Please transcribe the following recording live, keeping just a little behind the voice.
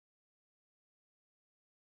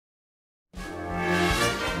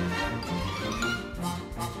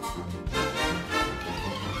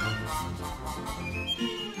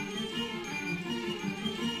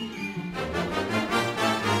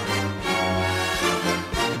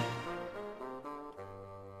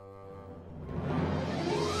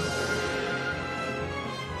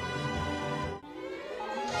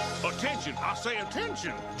Attention, I say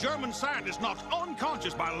attention. German scientist knocked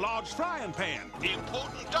unconscious by large frying pan.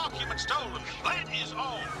 Important document stolen. That is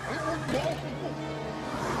all.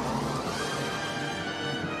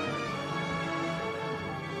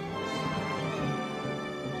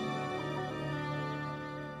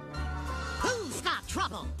 Who's got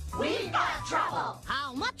trouble? We've got trouble.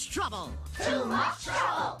 How much trouble? Too much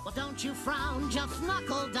trouble. Well, don't you frown, just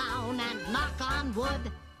knuckle down and knock on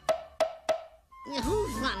wood.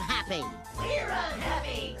 Who's unhappy? We're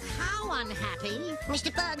unhappy. How unhappy?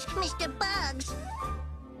 Mr. Bugs, Mr. Bugs.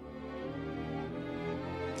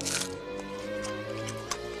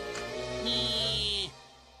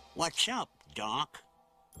 What's up, Doc?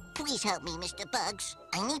 Please help me, Mr. Bugs.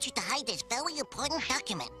 I need you to hide this very important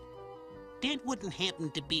document. That wouldn't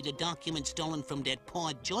happen to be the document stolen from that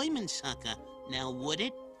poor German sucker, now would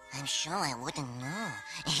it? I'm sure I wouldn't know.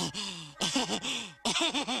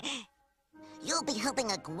 You'll be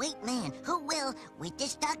helping a great man who will, with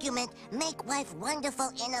this document, make life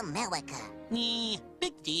wonderful in America.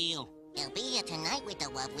 Big deal. He'll be here tonight with the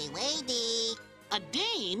lovely lady. A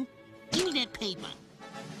dame? Give me that paper.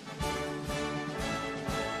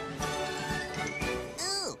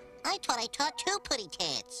 Ooh, I thought I taught two putty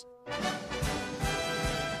cats.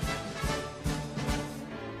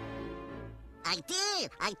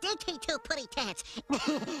 I did take two putty cats.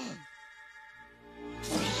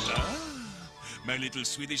 My little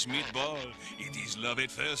Swedish meatball. It is love at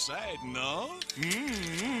first sight, no?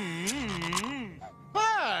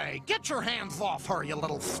 Hey, get your hands off her, you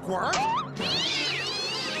little squirt.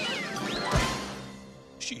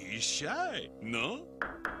 She is shy, no?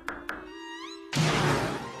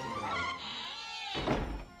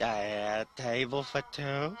 Table for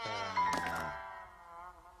two?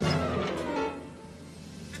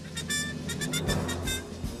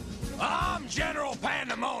 I'm General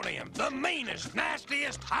Pandemonium, the meanest,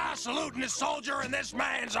 nastiest, high-salutingest soldier in this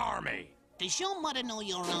man's army. Does your mother know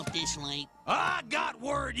you're out this late? I got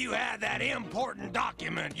word you had that important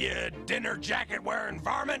document, you dinner jacket-wearing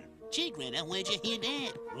varmint. Gee, Greta, where'd you hear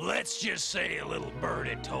that? Let's just say a little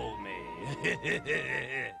birdie told me.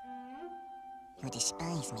 You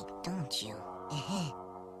despise me, don't you?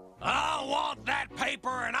 I want that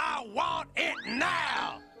paper, and I want it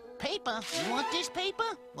now! Paper? You want this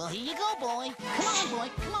paper? Well, here you go, boy. Come on, boy.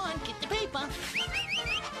 Come on, get the paper.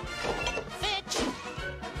 Fetch.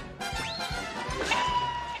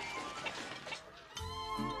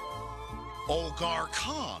 Olgar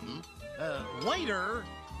Khan? Waiter.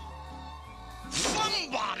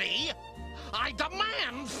 Somebody! I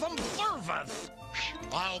demand some service.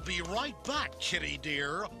 I'll be right back, kitty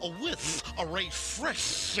dear, with a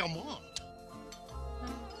refreshment.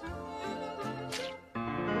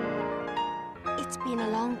 It's been a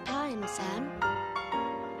long time, Sam.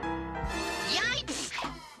 Yikes!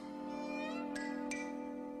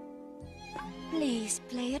 Please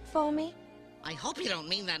play it for me. I hope you don't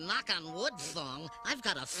mean that knock on wood song. I've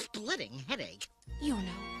got a splitting headache. You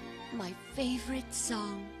know, my favorite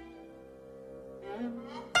song.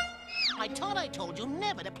 I thought I told you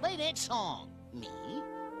never to play that song. Me?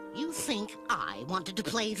 You think I wanted to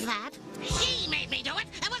play that? She made me do it!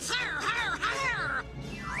 It was her!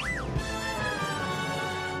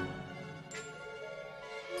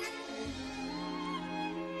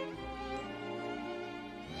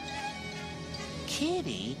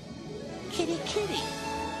 Kitty? Kitty, kitty.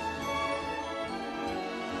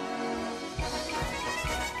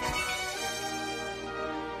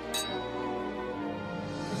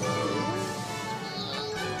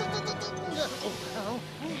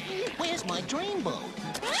 Where's my dream boat?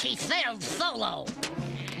 She sailed solo!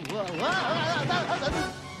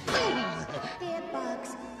 Dear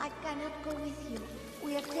Bugs, I cannot go with you.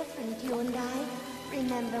 We are different, you and I.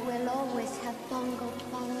 Remember, we'll always have Bongo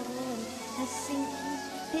Bongo and Helsinki,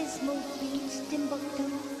 Pismo Beach, Timbuktu.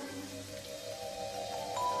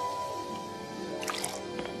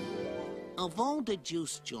 Of all the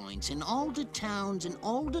juice joints in all the towns and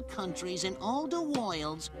all the countries and all the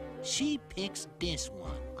worlds, she picks this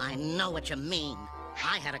one. I know what you mean.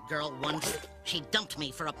 I had a girl once. She dumped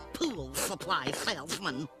me for a pool supply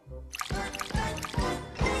salesman.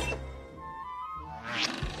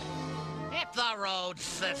 Hit the road,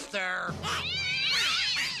 sister.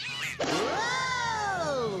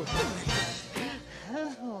 Whoa!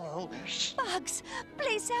 Bugs,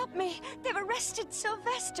 please help me. They've arrested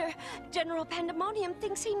Sylvester. General Pandemonium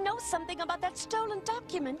thinks he knows something about that stolen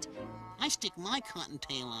document. I stick my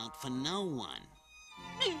cottontail out for no one.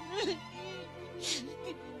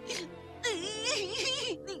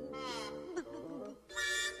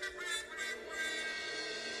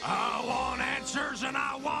 I want answers, and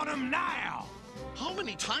I want them now. How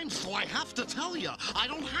many times do I have to tell you? I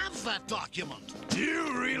don't have that document.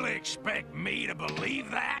 You really expect me to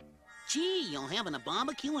believe that? Gee, you're having a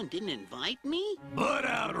barbecue and didn't invite me? Butt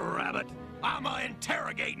out, Rabbit. I'm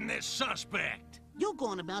interrogating this suspect. You're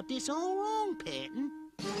going about this all wrong, Patton.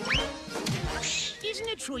 Isn't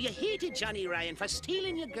it true you hated Johnny Ryan for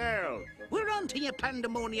stealing your girl? We're on to your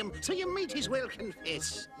pandemonium, so you might as well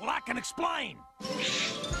confess. Well, I can explain.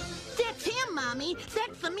 That's him, Mommy.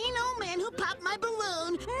 That's the mean old man who popped my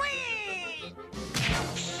balloon. Whee!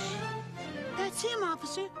 That's him,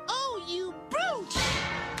 officer. Oh, you brute!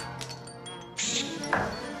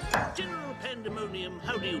 General Pandemonium,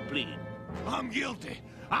 how do you plead? I'm guilty.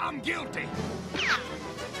 I'm guilty.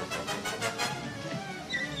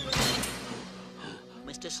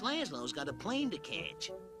 Mr. Slaslow's got a plane to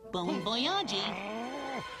catch. Bon voyage.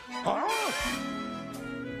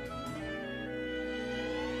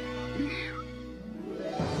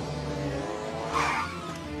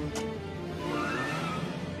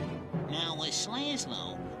 Now,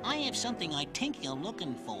 Slaslow, I have something I think you're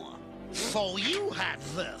looking for. So you had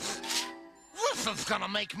this. This is gonna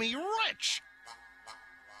make me rich.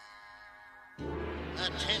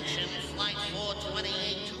 Attention, Flight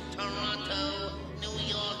 428 to Toronto, New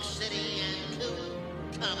York City, and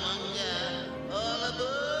Cucamonga. All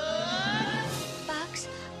aboard! Bugs,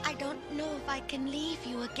 I don't know if I can leave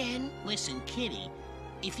you again. Listen, Kitty,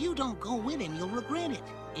 if you don't go with him, you'll regret it.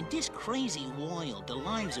 In this crazy world, the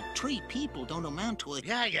lives of 3 people don't amount to a...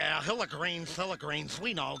 Yeah, Hilligreens,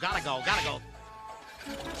 we know. Gotta go.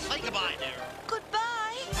 Say goodbye, dear.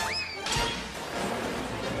 Goodbye.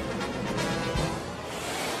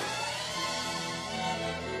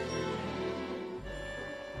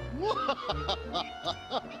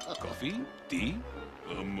 Coffee? Tea?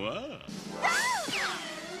 Moi.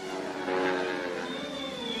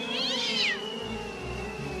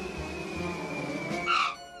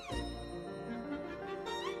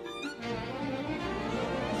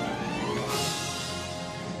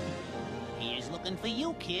 Here's looking for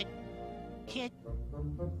you, Kit. Kit.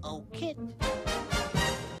 Oh, Kit.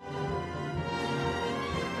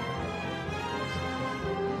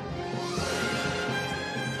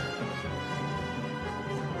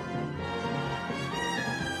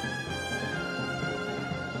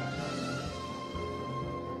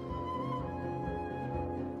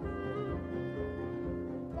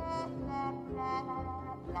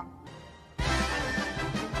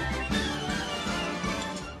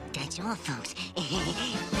 That's all, folks.